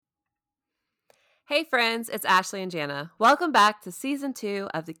Hey friends, it's Ashley and Jana. Welcome back to season 2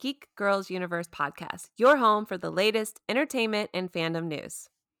 of the Geek Girls Universe podcast, your home for the latest entertainment and fandom news.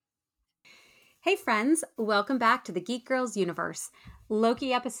 Hey friends, welcome back to the Geek Girls Universe.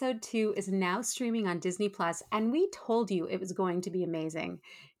 Loki episode 2 is now streaming on Disney Plus, and we told you it was going to be amazing.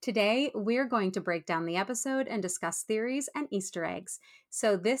 Today, we're going to break down the episode and discuss theories and Easter eggs.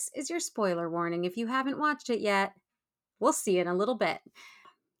 So this is your spoiler warning if you haven't watched it yet. We'll see you in a little bit.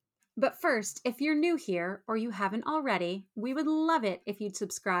 But first, if you're new here or you haven't already, we would love it if you'd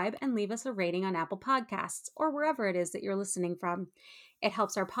subscribe and leave us a rating on Apple Podcasts or wherever it is that you're listening from. It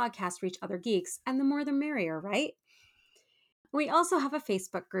helps our podcast reach other geeks, and the more the merrier, right? We also have a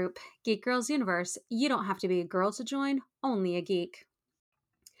Facebook group, Geek Girls Universe. You don't have to be a girl to join, only a geek.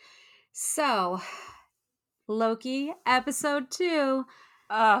 So, Loki episode 2.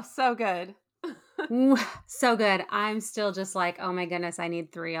 Oh, so good. Ooh, so good. I'm still just like, oh my goodness, I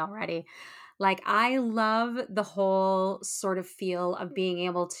need 3 already. Like, I love the whole sort of feel of being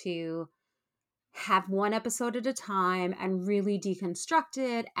able to have one episode at a time and really deconstruct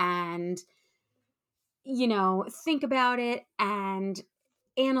it and, think about it and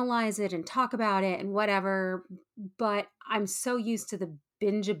analyze it and talk about it and whatever. But I'm so used to the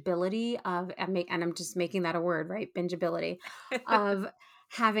bingeability of, and I'm just making that a word, right? Bingeability of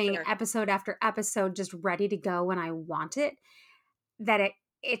having Sure. episode after episode just ready to go when I want it, that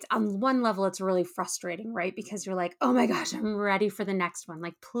it's on one level it's really frustrating, right? Because you're like, oh my gosh, I'm ready for the next one.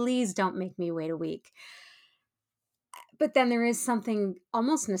 Like, please don't make me wait a week. But then there is something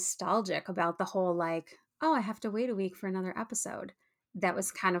almost nostalgic about the whole, like, oh, I have to wait a week for another episode. That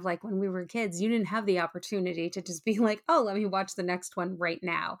was kind of like when we were kids, you didn't have the opportunity to just be like, oh, let me watch the next one right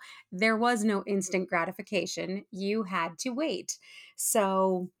now. There was no instant gratification. You had to wait.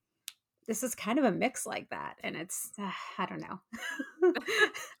 So this is kind of a mix like that. And it's, I don't know.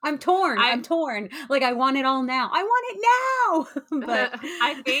 I'm torn. I I'm torn. Like, I want it all now. I want it now. But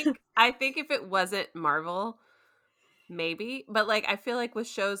I think if it wasn't Marvel, maybe, but like I feel like with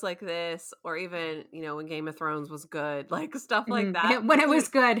shows like this or even, when Game of Thrones was good, like stuff like that, when it was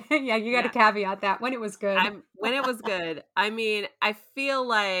good. Yeah, you got to yeah. caveat that when it was good. When it was good. I mean, I feel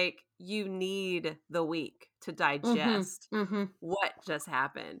like you need the week to Mm-hmm. digest Mm-hmm. what just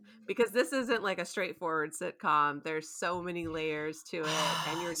happened because this isn't like a straightforward sitcom. There's so many layers to it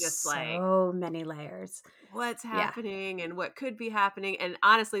and you're just like, So many layers. what's Yeah. happening and what could be happening? And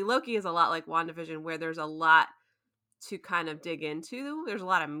honestly, Loki is a lot like WandaVision where there's a lot to kind of dig into. There's a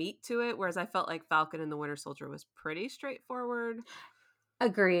lot of meat to it, whereas I felt like Falcon and the Winter Soldier was pretty straightforward.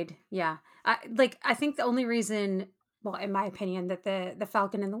 Agreed. Yeah. I think the only reason, well, in my opinion, that the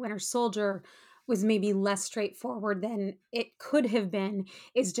Falcon and the Winter Soldier was maybe less straightforward than it could have been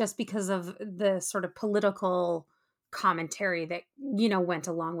is just because of the sort of political commentary that, went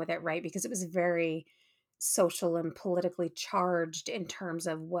along with it, right? Because it was very social and politically charged in terms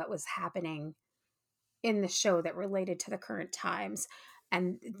of what was happening in the show that related to the current times.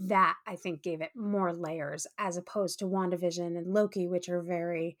 And that, I think, gave it more layers as opposed to WandaVision and Loki, which are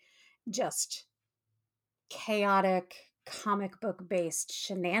very just chaotic comic book based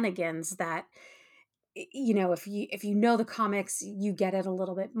shenanigans that, if you know the comics, you get it a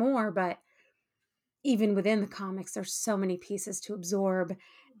little bit more. But even within the comics, there's so many pieces to absorb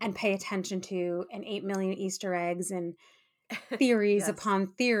and pay attention to, and 8 million Easter eggs and theories Yes. upon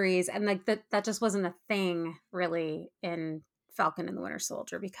theories, and like that just wasn't a thing really in Falcon and the Winter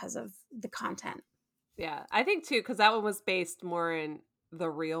Soldier because of the content. Yeah, I think too, because that one was based more in the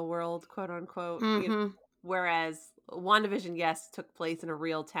real world, quote unquote. Mm-hmm. Whereas WandaVision, yes, took place in a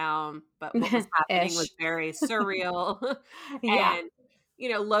real town, but what was happening was Ish. very surreal. Yeah.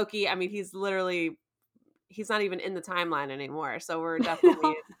 And Loki, I mean, he's not even in the timeline anymore, so we're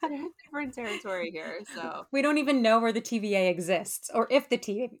definitely No. in different territory here. So We don't even know where the TVA exists or if the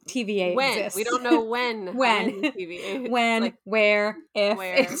TVA when we exists. don't know when When, the TV, when, like where, if.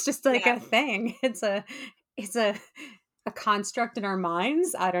 where, It's just like yeah, a thing. It's a construct in our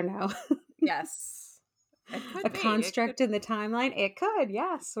minds. I don't know. yes, it A could be, construct in the timeline. It could,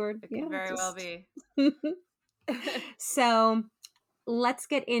 yes. Or, it could very well just. be. So let's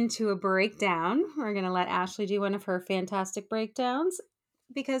get into a breakdown. We're going to let Ashley do one of her fantastic breakdowns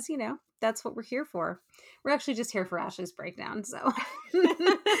because, that's what we're here for. We're actually just here for Ashley's breakdown. So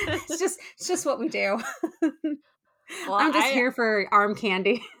it's just what we do. Well, I'm just here for arm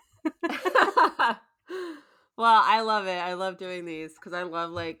candy. well, I love it. I love doing these because I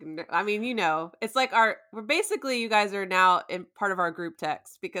love I mean, it's like we're basically, you guys are now in part of our group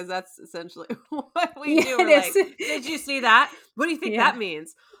text because that's essentially what we Yeah, do. it We're like, is. did you see that? What do you think Yeah. that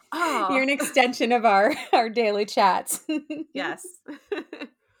means? You're Oh, an extension of our daily chats. yes.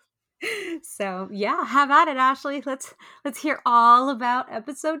 So yeah, have at it, Ashley. Let's hear all about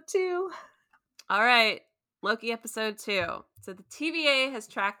episode 2. All right, Loki episode 2. So the TVA has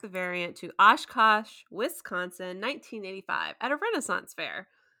tracked the variant to Oshkosh, Wisconsin, 1985 at a Renaissance fair.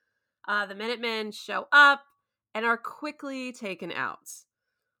 The Minutemen show up and are quickly taken out.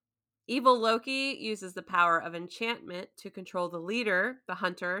 Evil Loki uses the power of enchantment to control the leader, the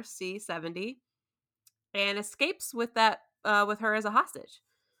hunter C-70, and escapes with her as a hostage,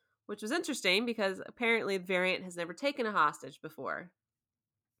 which was interesting because apparently the variant has never taken a hostage before.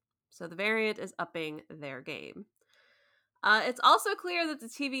 So the variant is upping their game. It's also clear that the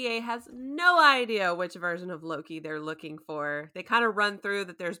TVA has no idea which version of Loki they're looking for. They kind of run through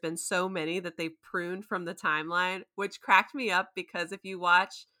that there's been so many that they've pruned from the timeline, which cracked me up because if you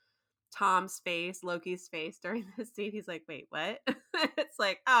watch Tom's face, Loki's face during this scene, he's like, wait, what? It's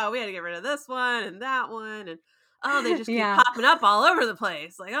like, oh, we had to get rid of this one and that one. And oh, they just keep Yeah. popping up all over the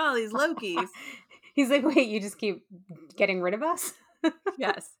place. Like, oh, these Lokis. He's like, wait, you just keep getting rid of us?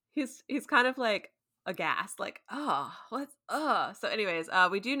 Yes. He's kind of like aghast, like, oh, what's so anyways,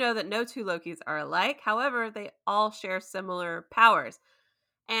 we do know that no two Lokis are alike. However, they all share similar powers.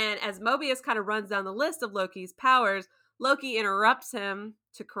 And as Mobius kind of runs down the list of Loki's powers, Loki interrupts him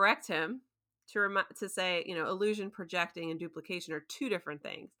to correct him to say, illusion, projecting, and duplication are two different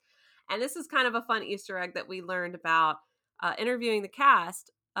things. And this is kind of a fun Easter egg that we learned about interviewing the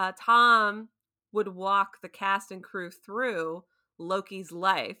cast. Tom would walk the cast and crew through Loki's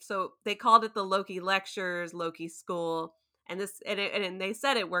life. So they called it the Loki Lectures, Loki School, and they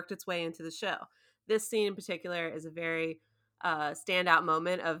said it worked its way into the show. This scene in particular is a very standout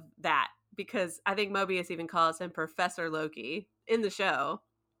moment of that, because I think Mobius even calls him Professor Loki in the show,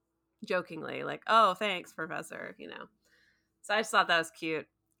 jokingly, like, oh, thanks, Professor, So I just thought that was cute.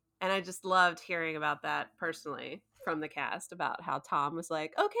 And I just loved hearing about that personally from the cast, about how Tom was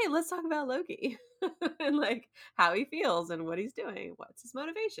like, okay, let's talk about Loki and like how he feels and what he's doing. What's his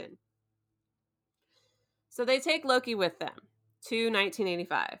motivation? So they take Loki with them to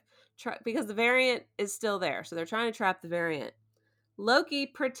 1985 because the variant is still there. So they're trying to trap the variant. Loki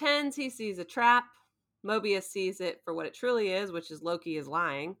pretends he sees a trap. Mobius sees it for what it truly is, which is Loki is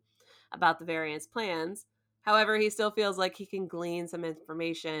lying about the variant's plans. However, he still feels like he can glean some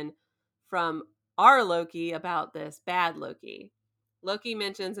information from our Loki about this bad Loki. Loki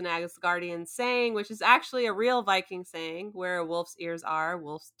mentions an Asgardian saying, which is actually a real Viking saying, where a wolf's ears are,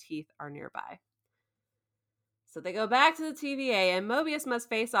 wolf's teeth are nearby. So they go back to the TVA, and Mobius must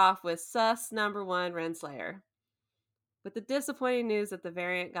face off with sus number 1 Renslayer, with the disappointing news that the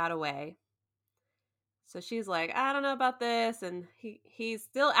variant got away. So she's like, I don't know about this, and he's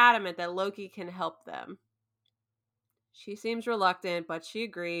still adamant that Loki can help them. She seems reluctant, but she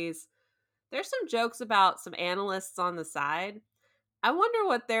agrees. There's some jokes about some analysts on the side. I wonder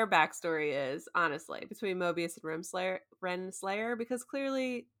what their backstory is, honestly, between Mobius and Renslayer, because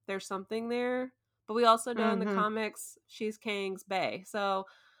clearly there's something there. But we also know in the comics she's Kang's bae. So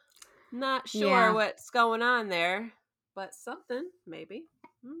not sure what's going on there, but something, maybe.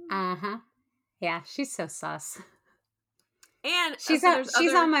 Uh-huh. Yeah, she's so sus. And she's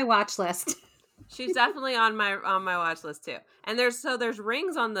on my watch list. She's definitely on my watch list too. And there's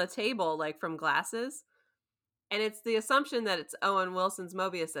rings on the table, like from glasses. And it's the assumption that it's Owen Wilson's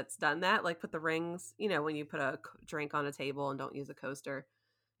Mobius that's done that. Like put the rings, when you put a drink on a table and don't use a coaster,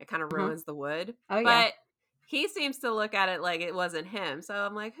 it kind of ruins the wood. Oh, but he seems to look at it like it wasn't him. So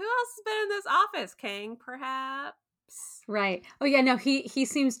I'm like, who else has been in this office? Kang, perhaps? Right. Oh yeah, no, he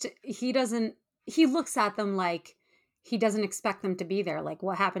seems to, he looks at them like he doesn't expect them to be there, like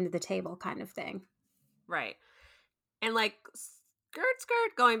what happened to the table kind of thing. Right. And like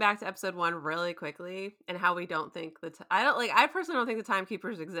skirt going back to episode 1 really quickly, and how we don't think I personally don't think the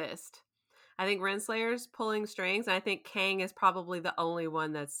timekeepers exist. I think Renslayer's pulling strings, and I think Kang is probably the only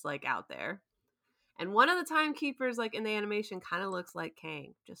one that's like out there. And one of the timekeepers, like in the animation, kind of looks like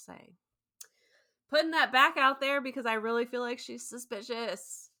Kang. Just saying. Putting that back out there because I really feel like she's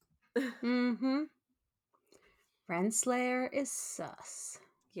suspicious. Mm-hmm. Renslayer is sus.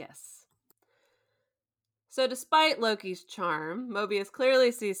 Yes. So despite Loki's charm, Mobius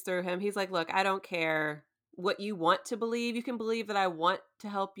clearly sees through him. He's like, look, I don't care what you want to believe. You can believe that I want to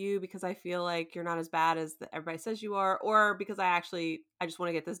help you because I feel like you're not as bad as everybody says you are, or because I just want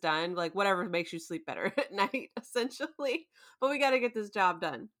to get this done. Like whatever makes you sleep better at night, essentially. But we got to get this job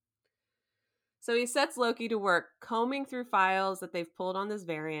done. So he sets Loki to work combing through files that they've pulled on this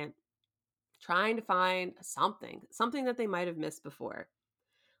variant, trying to find something that they might have missed before.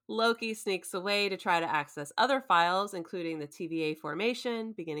 Loki sneaks away to try to access other files, including the TVA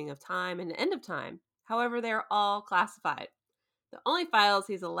formation, beginning of time, and end of time. However, they are all classified. The only files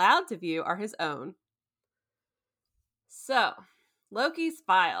he's allowed to view are his own. So, Loki's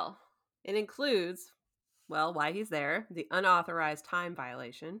file. It includes, well, why he's there, the unauthorized time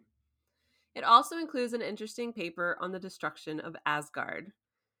violation. It also includes an interesting paper on the destruction of Asgard.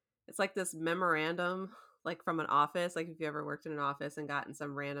 It's like this memorandum, like from an office, like if you ever worked in an office and gotten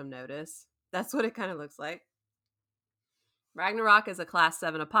some random notice. That's what it kind of looks like. Ragnarok is a class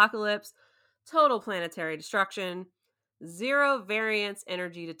 7 apocalypse, total planetary destruction, 0 variance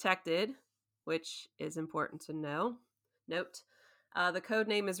energy detected, which is important to know. Note. The code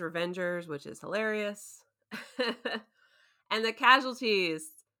name is Revengers, which is hilarious. And the casualties.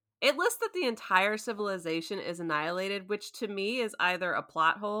 It lists that the entire civilization is annihilated, which to me is either a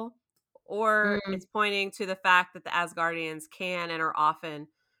plot hole or Mm, it's pointing to the fact that the Asgardians can and are often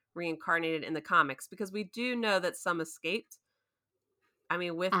reincarnated in the comics, because we do know that some escaped. I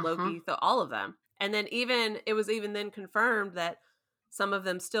mean, with uh-huh. Loki, all of them. And then it was even then confirmed that some of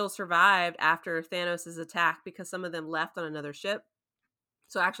them still survived after Thanos' attack because some of them left on another ship.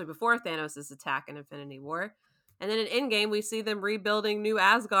 So actually before Thanos' attack in Infinity War. And then in Endgame, we see them rebuilding New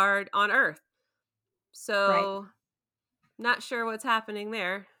Asgard on Earth. Right. So not sure what's happening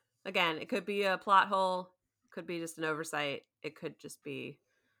there. Again, it could be a plot hole, could be just an oversight. It could just be,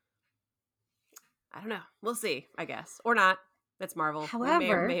 I don't know. We'll see, I guess. Or not. That's Marvel. We may or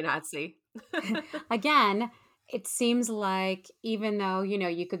However, may not see. again, it seems like even though,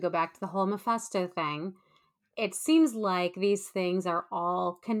 you could go back to the whole Mephisto thing, it seems like these things are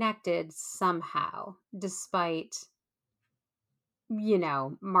all connected somehow, despite,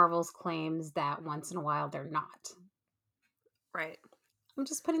 Marvel's claims that once in a while they're not. Right. I'm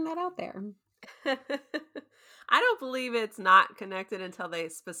just putting that out there. I don't believe it's not connected until they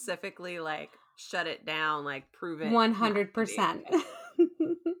specifically like shut it down, like prove it not to be 100%. connected.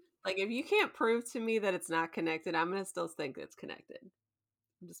 Like if you can't prove to me that it's not connected, I'm gonna still think it's connected.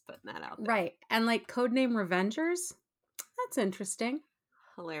 I'm just putting that out there. Right. And like Codename Revengers, that's interesting.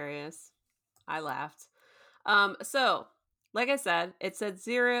 Hilarious. I laughed. So like I said, it said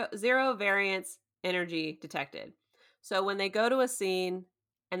zero variance energy detected. So when they go to a scene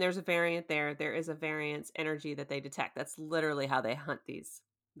and there's a variant there is a variance energy that they detect. That's literally how they hunt these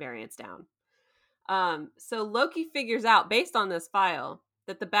variants down. So Loki figures out, based on this file,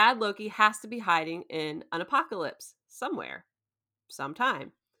 that the bad Loki has to be hiding in an apocalypse somewhere,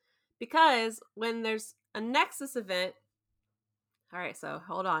 sometime. Because when there's a Nexus event, all right, so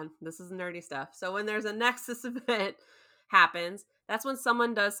hold on. This is nerdy stuff. So when there's a Nexus event happens, that's when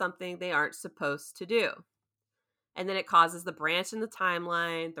someone does something they aren't supposed to do. And then it causes the branch in the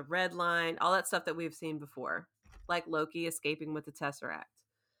timeline, the red line, all that stuff that we've seen before, like Loki escaping with the Tesseract.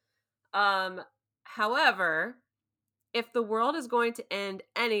 However, if the world is going to end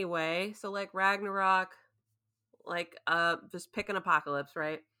anyway, so like Ragnarok, like just pick an apocalypse,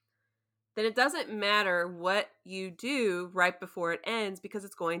 right? Then it doesn't matter what you do right before it ends because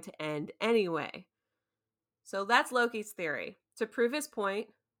it's going to end anyway. So that's Loki's theory. To prove his point,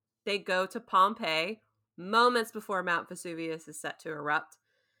 they go to Pompeii moments before Mount Vesuvius is set to erupt,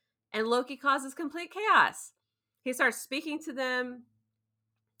 and Loki causes complete chaos. He starts speaking to them,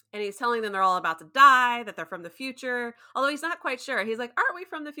 and he's telling them they're all about to die, that they're from the future. Although he's not quite sure. He's like, aren't we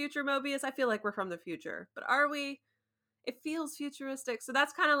from the future, Mobius? I feel like we're from the future. But are we? It feels futuristic. So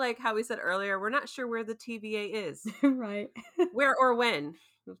that's kind of like how we said earlier. We're not sure where the TVA is. Right. Where or when.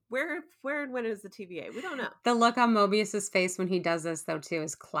 Where and when is the TVA? We don't know. The look on Mobius's face when he does this, though, too,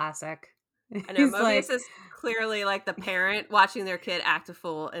 is classic. I know He's Mobius like, is clearly like the parent watching their kid act a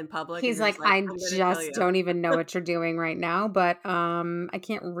fool in public, and he's you're like, just like, I I'm gonna kill just you. don't even know what you're doing right now, but I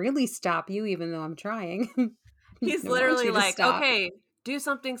can't really stop you, even though I'm trying. He's I want literally you to like, stop. okay, do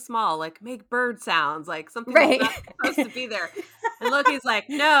something small, like make bird sounds, like something that's Right. not supposed to be there. And Loki's like,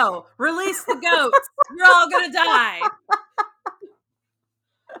 no, release the goats. You're all gonna die.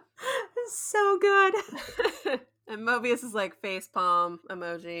 So good. And Mobius is like face palm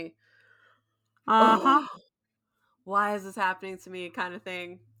emoji. Uh-huh. Oh, why is this happening to me? Kind of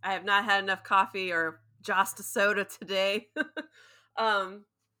thing. I have not had enough coffee or just a soda today. um,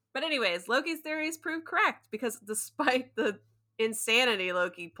 but anyways, Loki's theories prove correct because despite the insanity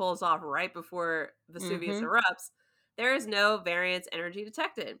Loki pulls off right before Vesuvius Mm-hmm. erupts, there is no variance energy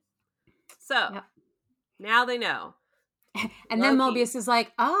detected. So Yep. now they know. And then Loki. Mobius is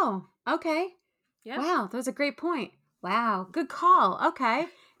like, oh, okay. Yep. Wow, that was a great point. Wow, good call. Okay.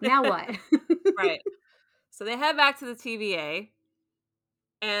 Now what? Right. So they head back to the TVA.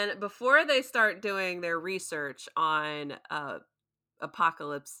 And before they start doing their research on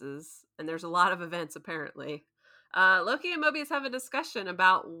apocalypses, and there's a lot of events apparently, Loki and Mobius have a discussion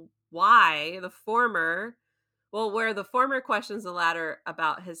about why the former Well, where the former questions the latter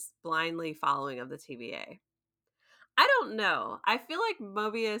about his blindly following of the TVA. I don't know. I feel like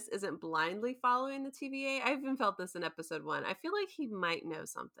Mobius isn't blindly following the TVA. I even felt this in episode 1. I feel like he might know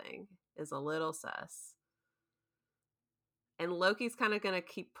something is a little sus. And Loki's kind of going to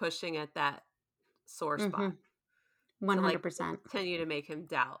keep pushing at that sore spot to like 100%. continue to make him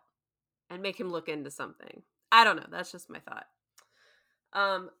doubt and make him look into something. I don't know. That's just my thought.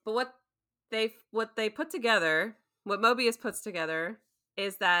 But what they put together, what Mobius puts together,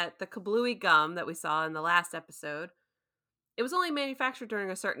 is that the kablooey gum that we saw in the last episode, it was only manufactured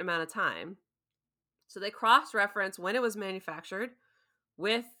during a certain amount of time. So they cross-reference when it was manufactured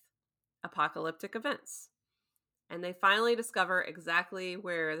with apocalyptic events. And they finally discover exactly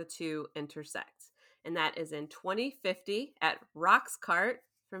where the two intersect. And that is in 2050 at Roxcart.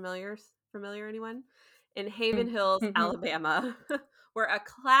 Familiar anyone? In Haven Hills, Alabama, where a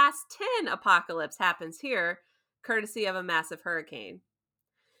class 10 apocalypse happens here, courtesy of a massive hurricane.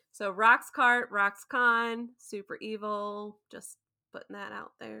 So Roxcart, Roxcon, super evil, just putting that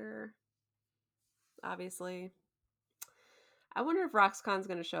out there. Obviously. I wonder if Roxcon's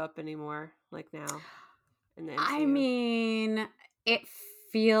going to show up anymore, like now, in the MCU. I mean, it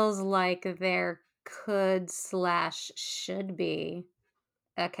feels like there could/should be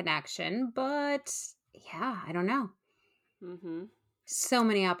a connection, but yeah, I don't know. Mm-hmm. So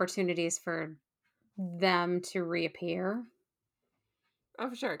many opportunities for them to reappear. Oh,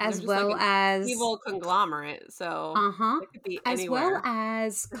 for sure. Because As they're just like well an as evil conglomerate. So it could be as well anywhere.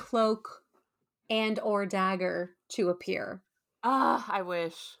 as Cloak and or Dagger to appear. Ah, I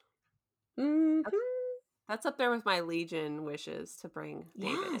wish. Mm-hmm. That's up there with my Legion wishes to bring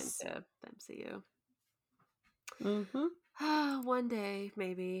David Yes. into the MCU. Mm-hmm. One day,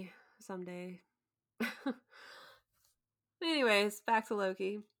 maybe. Someday. Anyways, back to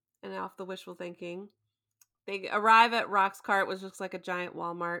Loki and off the wishful thinking. They arrive at Roxcart, which looks like a giant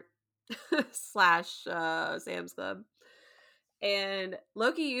Walmart / Sam's Club. And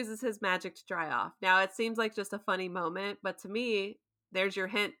Loki uses his magic to dry off. Now, it seems like just a funny moment, but to me, there's your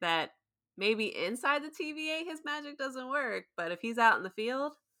hint that maybe inside the TVA his magic doesn't work, but if he's out in the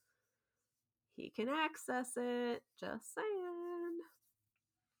field, he can access it. Just saying.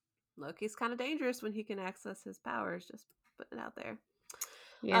 Loki's kind of dangerous when he can access his powers. Just putting it out there.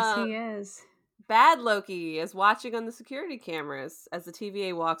 Yes, he is. Bad Loki is watching on the security cameras as the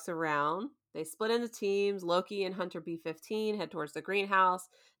TVA walks around. They split into teams. Loki and Hunter B-15 head towards the greenhouse.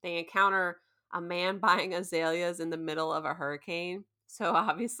 They encounter a man buying azaleas in the middle of a hurricane. So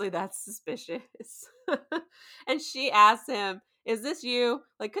obviously that's suspicious. And she asks him, "Is this you?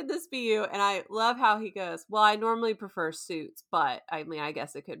 Like, could this be you?" And I love how he goes, "Well, I normally prefer suits, but I mean, I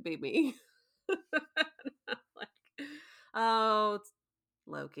guess it could be me." Like, oh, it's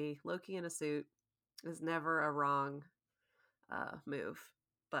Loki in a suit is never a wrong move.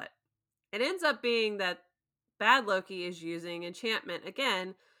 But it ends up being that bad Loki is using enchantment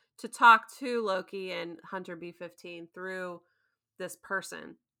again to talk to Loki and Hunter B-15 through this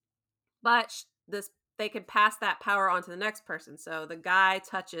person. But they can pass that power on to the next person. So the guy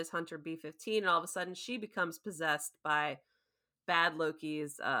touches Hunter B-15 and all of a sudden she becomes possessed by bad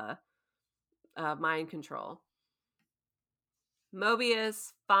Loki's mind control.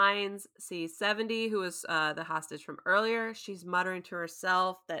 Mobius finds C-70, who was the hostage from earlier. She's muttering to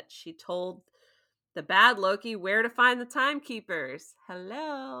herself that she told the bad Loki where to find the timekeepers.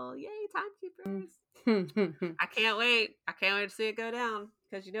 Hello. Yay, timekeepers. I can't wait. I can't wait to see it go down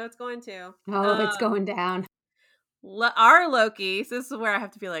because you know it's going to. Oh, it's going down. Our Loki, so this is where I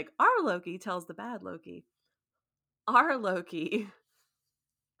have to be like, our Loki tells the bad Loki. Our Loki,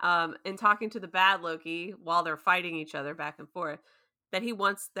 in talking to the bad Loki while they're fighting each other back and forth, that he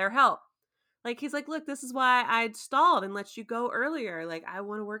wants their help. Like, he's like, "Look, this is why I stalled and let you go earlier. Like, I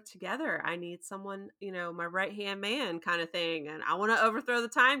want to work together. I need someone, my right-hand man kind of thing. And I want to overthrow the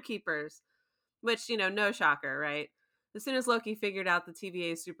timekeepers." Which, no shocker, right? As soon as Loki figured out the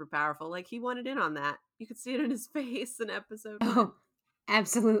TVA is super powerful, like, he wanted in on that. You could see it in his face in episode 1. Oh,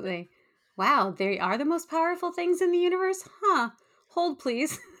 absolutely. Wow, they are the most powerful things in the universe? Huh. Hold,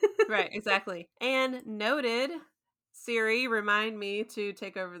 please. Right, exactly. And noted, Siri, remind me to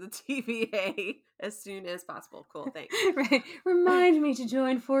take over the TVA as soon as possible. Cool, thanks. Right. Remind me to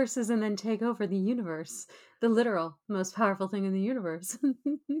join forces and then take over the universe. The literal most powerful thing in the universe.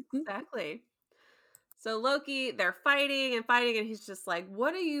 Exactly. So Loki, they're fighting, and he's just like,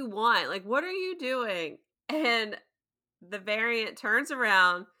 "What do you want? Like, what are you doing?" And the variant turns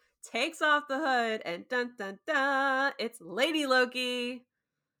around, takes off the hood, and dun dun dun, it's Lady Loki.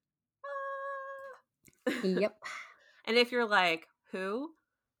 Yep. And if you're like, who?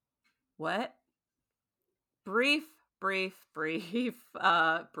 What? brief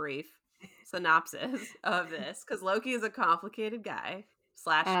synopsis of this, because Loki is a complicated guy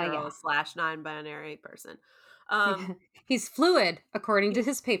slash Yeah. girl slash non-binary person. Um, He's fluid according to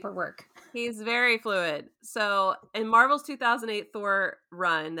his paperwork. he's very fluid. So in Marvel's 2008 Thor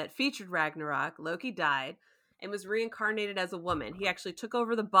run that featured Ragnarok, Loki died and was reincarnated as a woman. He actually took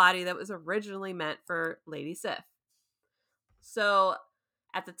over the body that was originally meant for Lady Sif. So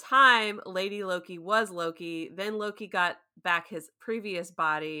at the time, Lady Loki was Loki. Then Loki got back his previous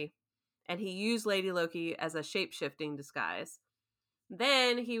body and he used Lady Loki as a shape-shifting disguise.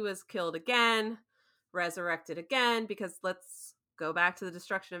 Then he was killed again, resurrected again, because let's go back to the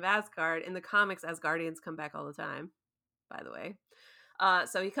destruction of Asgard. In the comics, Asgardians come back all the time, by the way.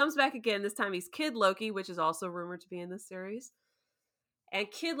 So he comes back again. This time he's Kid Loki, which is also rumored to be in this series. And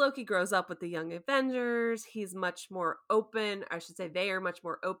Kid Loki grows up with the Young Avengers. He's much more open. I should say they are much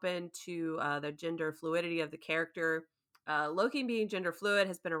more open to the gender fluidity of the character. Loki being gender fluid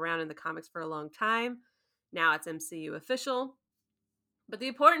has been around in the comics for a long time. Now it's MCU official. But the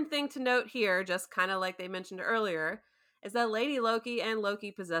important thing to note here, just kind of like they mentioned earlier, is that Lady Loki and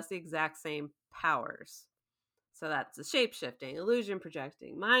Loki possess the exact same powers. So that's the shape-shifting, illusion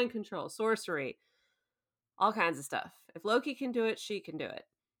projecting, mind control, sorcery, all kinds of stuff. If Loki can do it, she can do it.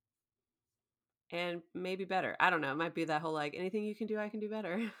 And maybe better. I don't know. It might be that whole like anything you can do, I can do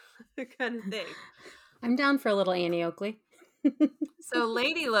better kind of thing. I'm down for a little Annie Oakley. So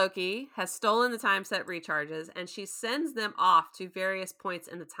Lady Loki has stolen the time set recharges and she sends them off to various points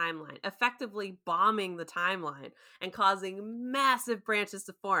in the timeline, effectively bombing the timeline and causing massive branches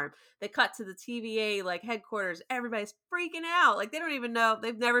to form. They cut to the TVA like headquarters. Everybody's freaking out. Like they don't even know.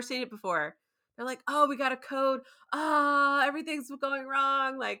 They've never seen it before. They're like, oh, we got a code. Everything's going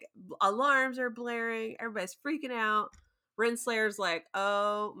wrong. Like alarms are blaring. Everybody's freaking out. Renslayer's like,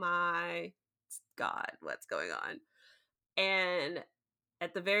 oh my God, what's going on? And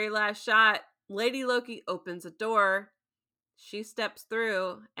at the very last shot, Lady Loki opens a door. She steps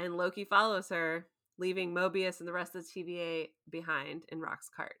through, and Loki follows her, leaving Mobius and the rest of the TVA behind in Rock's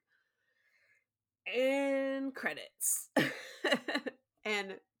cart. And credits.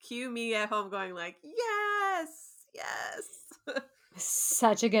 And cue me at home going like, yes, yes.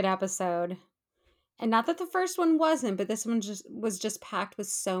 Such a good episode. And not that the first one wasn't, but this one was just packed with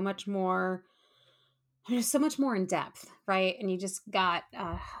so much more. So much more in depth, right? And you just got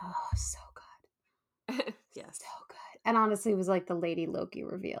so good. Yes. So good. And honestly, it was like the Lady Loki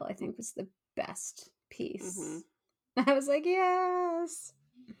reveal, I think was the best piece. Mm-hmm. I was like, yes.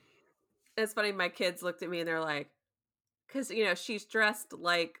 It's funny, my kids looked at me and they're like, because, you know, she's dressed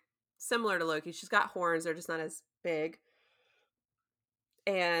like similar to Loki. She's got horns, they're just not as big.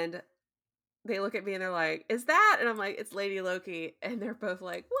 And they look at me and they're like, is that? And I'm like, it's Lady Loki. And they're both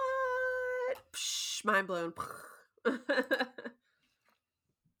like, what? Psh, mind blown.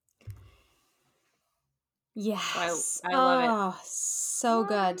 Yes. I love it. Oh, so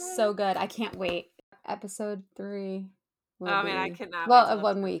good. So good. I can't wait. Episode 3. I mean, I cannot wait. Well,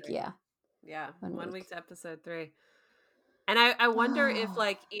 1 week, 3. Yeah. Yeah. 1 week to episode 3. And I wonder if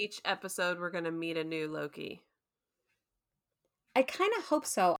like each episode we're going to meet a new Loki. I kind of hope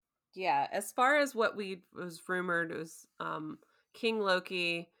so. Yeah. As far as what was rumored, it was King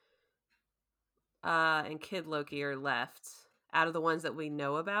Loki and Kid Loki are left out of the ones that we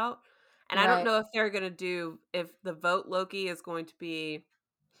know about. And I don't know if they're going to do, if the vote Loki is going to be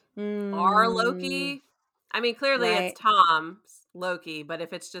our Loki. I mean, clearly it's Tom's Loki, but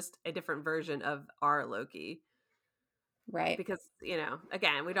if it's just a different version of our Loki. Right. Because, you know,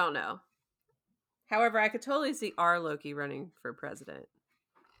 again, we don't know. However, I could totally see our Loki running for president.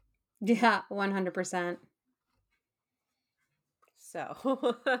 Yeah, 100%.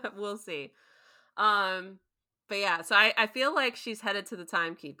 So, we'll see. But yeah, so I feel like she's headed to the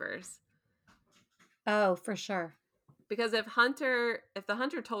Timekeepers. Oh, for sure. Because if the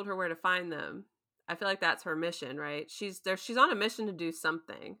hunter told her where to find them, I feel like that's her mission, right? She's on a mission to do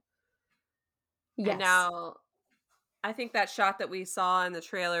something. Yes. And now I think that shot that we saw in the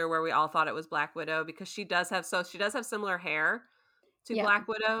trailer where we all thought it was Black Widow, because she does have similar hair to Black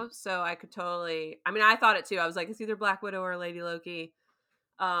Widow. So I could totally, I mean, I thought it too. I was like, it's either Black Widow or Lady Loki.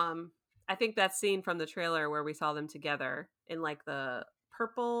 I think that scene from the trailer where we saw them together in like the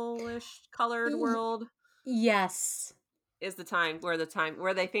purplish colored world. Yes. Is the time where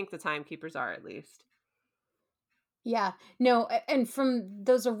they think the Timekeepers are, at least. Yeah. No, and from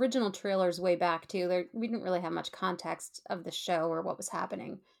those original trailers way back too, we didn't really have much context of the show or what was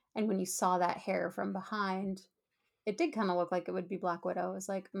happening. And when you saw that hair from behind, it did kind of look like it would be Black Widow. I was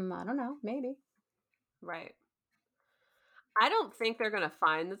like, I don't know, maybe. Right. I don't think they're going to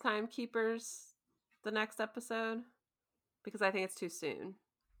find the Timekeepers the next episode because I think it's too soon.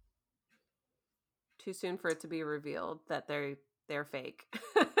 Too soon for it to be revealed that they're fake.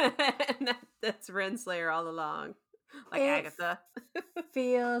 And that's Renslayer all along. Like It Agatha.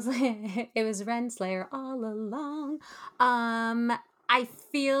 feels it was Renslayer all along. I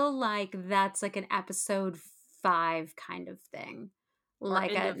feel like that's like an episode 5 kind of thing. Or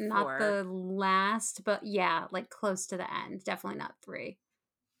Like end a of not 4. the last, but yeah, like close to the end. Definitely not 3.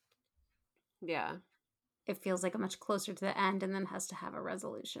 Yeah. It feels like a much closer to the end and then has to have a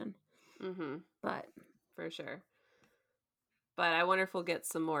resolution. Mm-hmm. But For sure. But I wonder if we'll get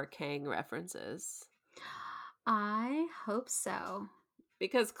some more Kang references. I hope so.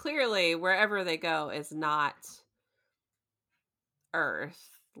 Because clearly, wherever they go is not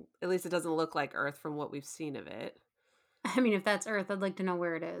Earth. At least it doesn't look like Earth from what we've seen of it. I mean, if that's Earth, I'd like to know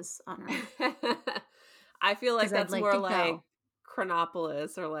where it is on Earth. I feel like Because I'd that's like more to like go.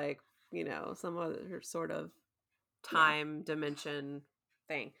 Chronopolis or like, some other sort of time dimension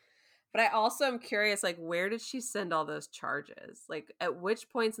thing. But I also am curious, like, where did she send all those charges? Like, at which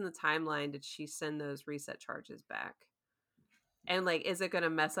points in the timeline did she send those reset charges back? And, like, is it going to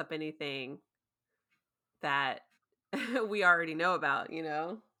mess up anything that we already know about,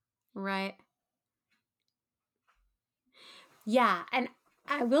 Right. Yeah, and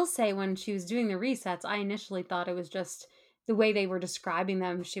I will say when she was doing the resets, I initially thought it was just the way they were describing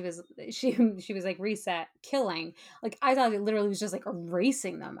them. She was like reset killing. Like I thought it literally was just like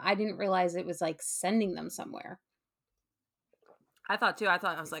erasing them. I didn't realize it was like sending them somewhere. I thought too. I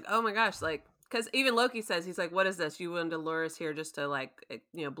was like, oh my gosh, like, because even Loki says, he's like, what is this? You wanted to lure us here just to, like,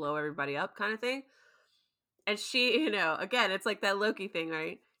 blow everybody up kind of thing? And she, again, it's like that Loki thing,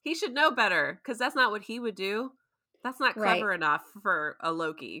 right? He should know better because that's not what he would do. That's not Right. clever enough for a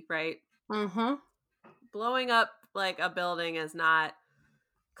Loki, right? Uh-huh. Blowing up, like, a building is not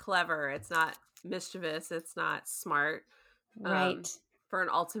clever. It's not mischievous. It's not smart. Right. For an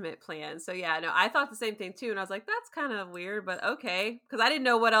ultimate plan. So yeah, no, I thought the same thing too. And I was like, that's kind of weird, but okay. Because I didn't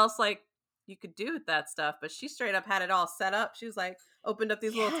know what else, like, you could do with that stuff. But she straight up had it all set up. She was like, opened up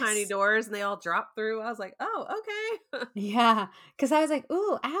these little tiny Yes. doors and they all dropped through. I was like, oh, okay. Yeah. Because I was like,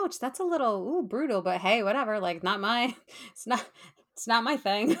 ooh, ouch, that's a little brutal, but hey, whatever. Like not my it's not my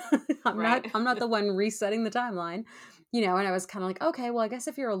thing. Right. I'm not the one resetting the timeline. And I was kind of like, okay, well, I guess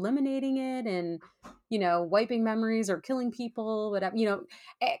if you're eliminating it and, wiping memories or killing people, whatever,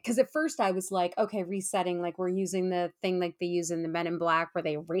 because at first I was like, okay, resetting, like we're using the thing like they use in the Men in Black where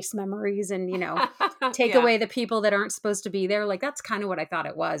they erase memories and, take Yeah. away the people that aren't supposed to be there. Like that's kind of what I thought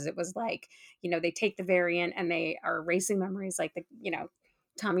it was. It was like, they take the variant and they are erasing memories like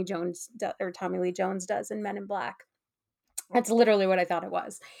Tommy Lee Jones does in Men in Black. That's literally what I thought it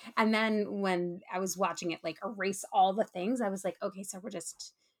was. And then when I was watching it like erase all the things, I was like, okay, so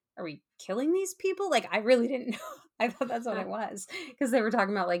are we killing these people? Like, I really didn't know. I thought that's what it was because they were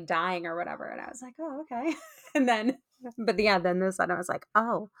talking about like dying or whatever. And I was like, oh, okay. And then, then this, and I was like,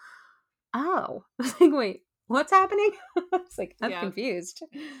 oh. I was like, wait, what's happening? I was like, I'm Yeah. confused.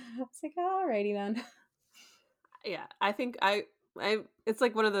 I was like, alrighty then. Yeah. I think it's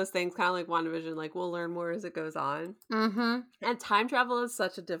like one of those things, kind of like WandaVision, like we'll learn more as it goes on. Mm-hmm. And time travel is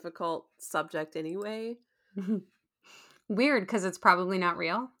such a difficult subject anyway. Weird because it's probably not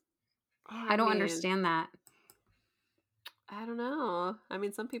real. I I don't mean, understand that. I don't know. I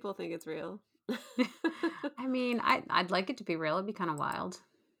mean, some people think it's real. I mean, I'd like it to be real. It'd be kind of wild.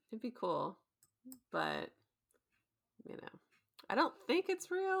 It'd be cool. But, I don't think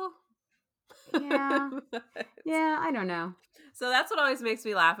it's real. Yeah. Yeah, I don't know. So that's what always makes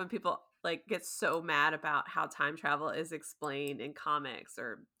me laugh when people like get so mad about how time travel is explained in comics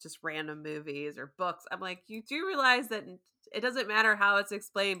or just random movies or books. I'm like, you do realize that it doesn't matter how it's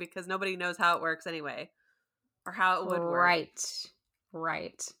explained because nobody knows how it works anyway or how it would work.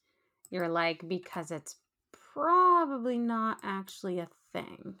 Right. You're like, because it's probably not actually a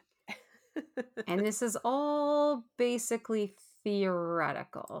thing. And this is all basically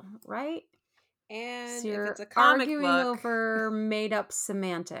theoretical, right? And So if you're it's a comic arguing book, over made up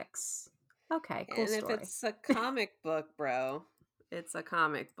semantics. Okay, cool and story. if it's a comic book, bro, it's a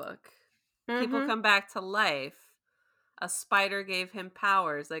comic book. People Mm-hmm. come back to life. A spider gave him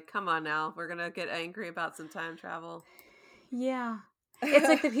powers. Like, come on now. We're going to get angry about some time travel. Yeah. It's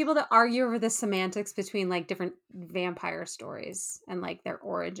like the people that argue over the semantics between like different vampire stories and like their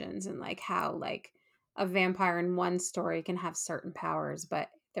origins and like how like a vampire in one story can have certain powers, but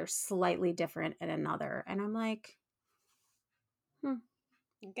they're slightly different in another. And I'm like,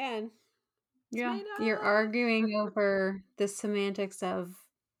 Again, yeah, you're arguing over the semantics of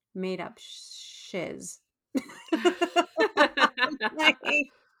made up shiz.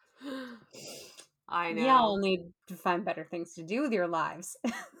 I Y'all know. need to find better things to do with your lives.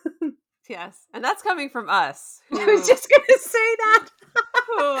 Yes. And that's coming from us I was who just gonna say that.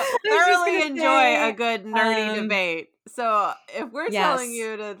 who I was just thoroughly gonna enjoy a say, good nerdy debate. So if we're telling yes.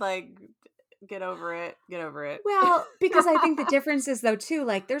 you to like get over it, get over it. Well, because I think the difference is though too,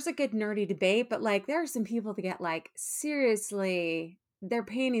 like there's a good nerdy debate, but like there are some people that get like seriously, their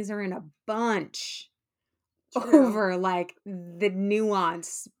panties are in a bunch True. over like the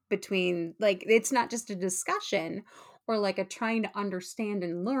nuance between like it's not just a discussion or like a trying to understand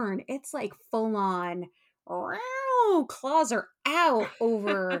and learn. It's like full on claws are out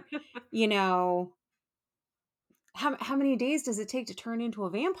over, you know, how many days does it take to turn into a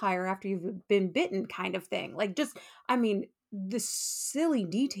vampire after you've been bitten kind of thing. Like just I mean the silly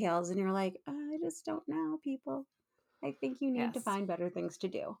details and you're like, I just don't know, people. I think you need to Yes. find better things to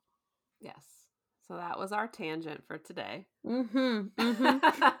do. Yes. So that was our tangent for today. Mhm.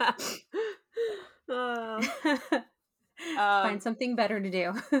 Mhm. Uh, Find um, something better to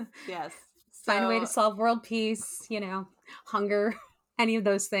do. yes. Find a way to So solve world peace, you know, hunger, any of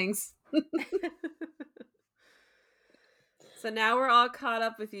those things. so now we're all caught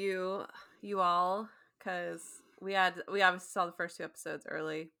up with you all, because we obviously saw the first two episodes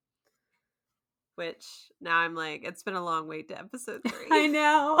early, which now I'm like, it's been a long wait to episode 3. I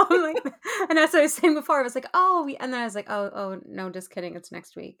know. I'm like, and that's what I was saying before. I was like, oh, and then I was like, oh, no, just kidding. It's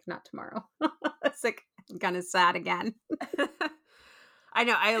next week, not tomorrow. It's like kind of sad again. I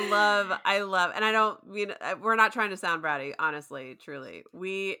know. I love, and I don't mean, we're not trying to sound bratty, honestly, truly.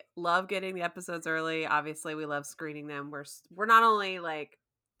 We love getting the episodes early. Obviously, we love screening them. We're not only like,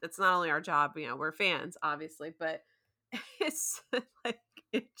 it's not only our job, we're fans, obviously, but it's like,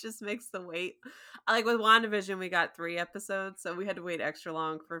 it just makes the wait. Like with WandaVision, we got 3 episodes, so we had to wait extra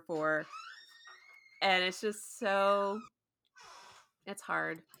long for 4. And it's just it's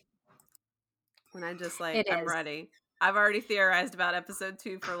hard when I just like, It I'm is. ready. I've already theorized about episode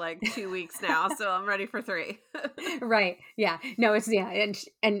 2 for like 2 weeks now, so I'm ready for 3. Right. Yeah. No, it's yeah,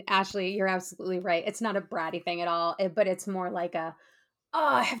 and Ashley, you're absolutely right. It's not a bratty thing at all, but it's more like a oh,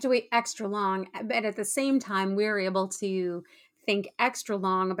 I have to wait extra long. But at the same time, we're able to think extra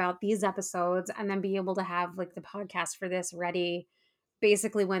long about these episodes and then be able to have like the podcast for this ready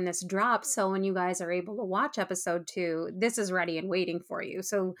basically when this drops. So when you guys are able to watch episode 2, this is ready and waiting for you.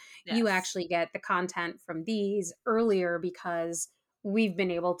 So you Yes. actually get the content from these earlier because we've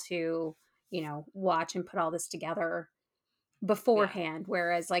been able to, watch and put all this together Yeah. beforehand,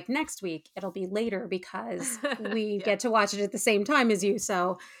 whereas like next week it'll be later because we Yeah. get to watch it at the same time as you.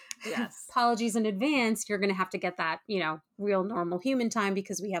 So Yes. apologies in advance, you're going to have to get that, real normal human time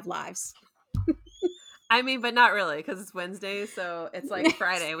because we have lives. I mean, but not really, because it's Wednesday, so it's like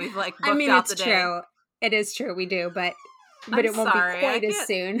Friday. We've like I booked mean, out it's the day. true. It is true, we do, but I'm it won't be sorry. quite as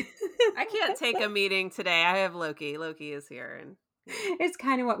soon. I can't take a meeting today. I have Loki. Loki is here, and It's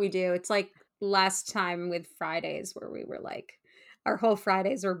kind of what we do. It's like last time with Fridays where we were like our whole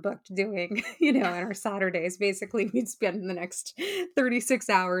Fridays were booked doing, and our Saturdays basically we'd spend the next 36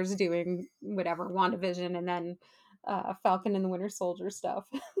 hours doing whatever WandaVision and then Falcon and the Winter Soldier stuff.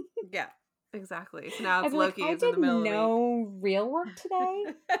 yeah, exactly. So now I'd it's be like, Loki I is in did the middle of the week. no real work today.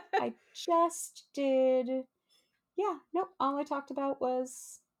 I just did, yeah, nope. All I talked about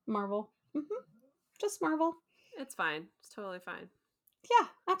was Marvel. Just Marvel. It's fine. It's totally fine. Yeah,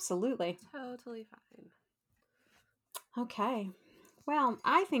 absolutely. Totally fine. Okay. Well,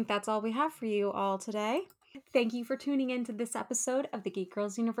 I think that's all we have for you all today. Thank you for tuning in to this episode of the Geek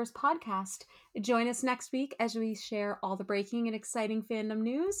Girls Universe podcast. Join us next week as we share all the breaking and exciting fandom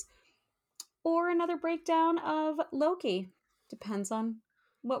news or another breakdown of Loki. Depends on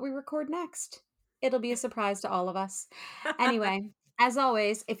what we record next. It'll be a surprise to all of us. Anyway, as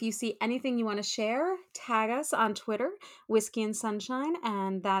always, if you see anything you want to share, tag us on Twitter, Whiskey and Sunshine,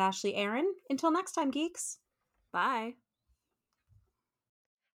 and that Ashley Aaron. Until next time, geeks. Bye.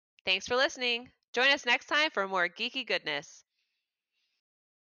 Thanks for listening. Join us next time for more geeky goodness.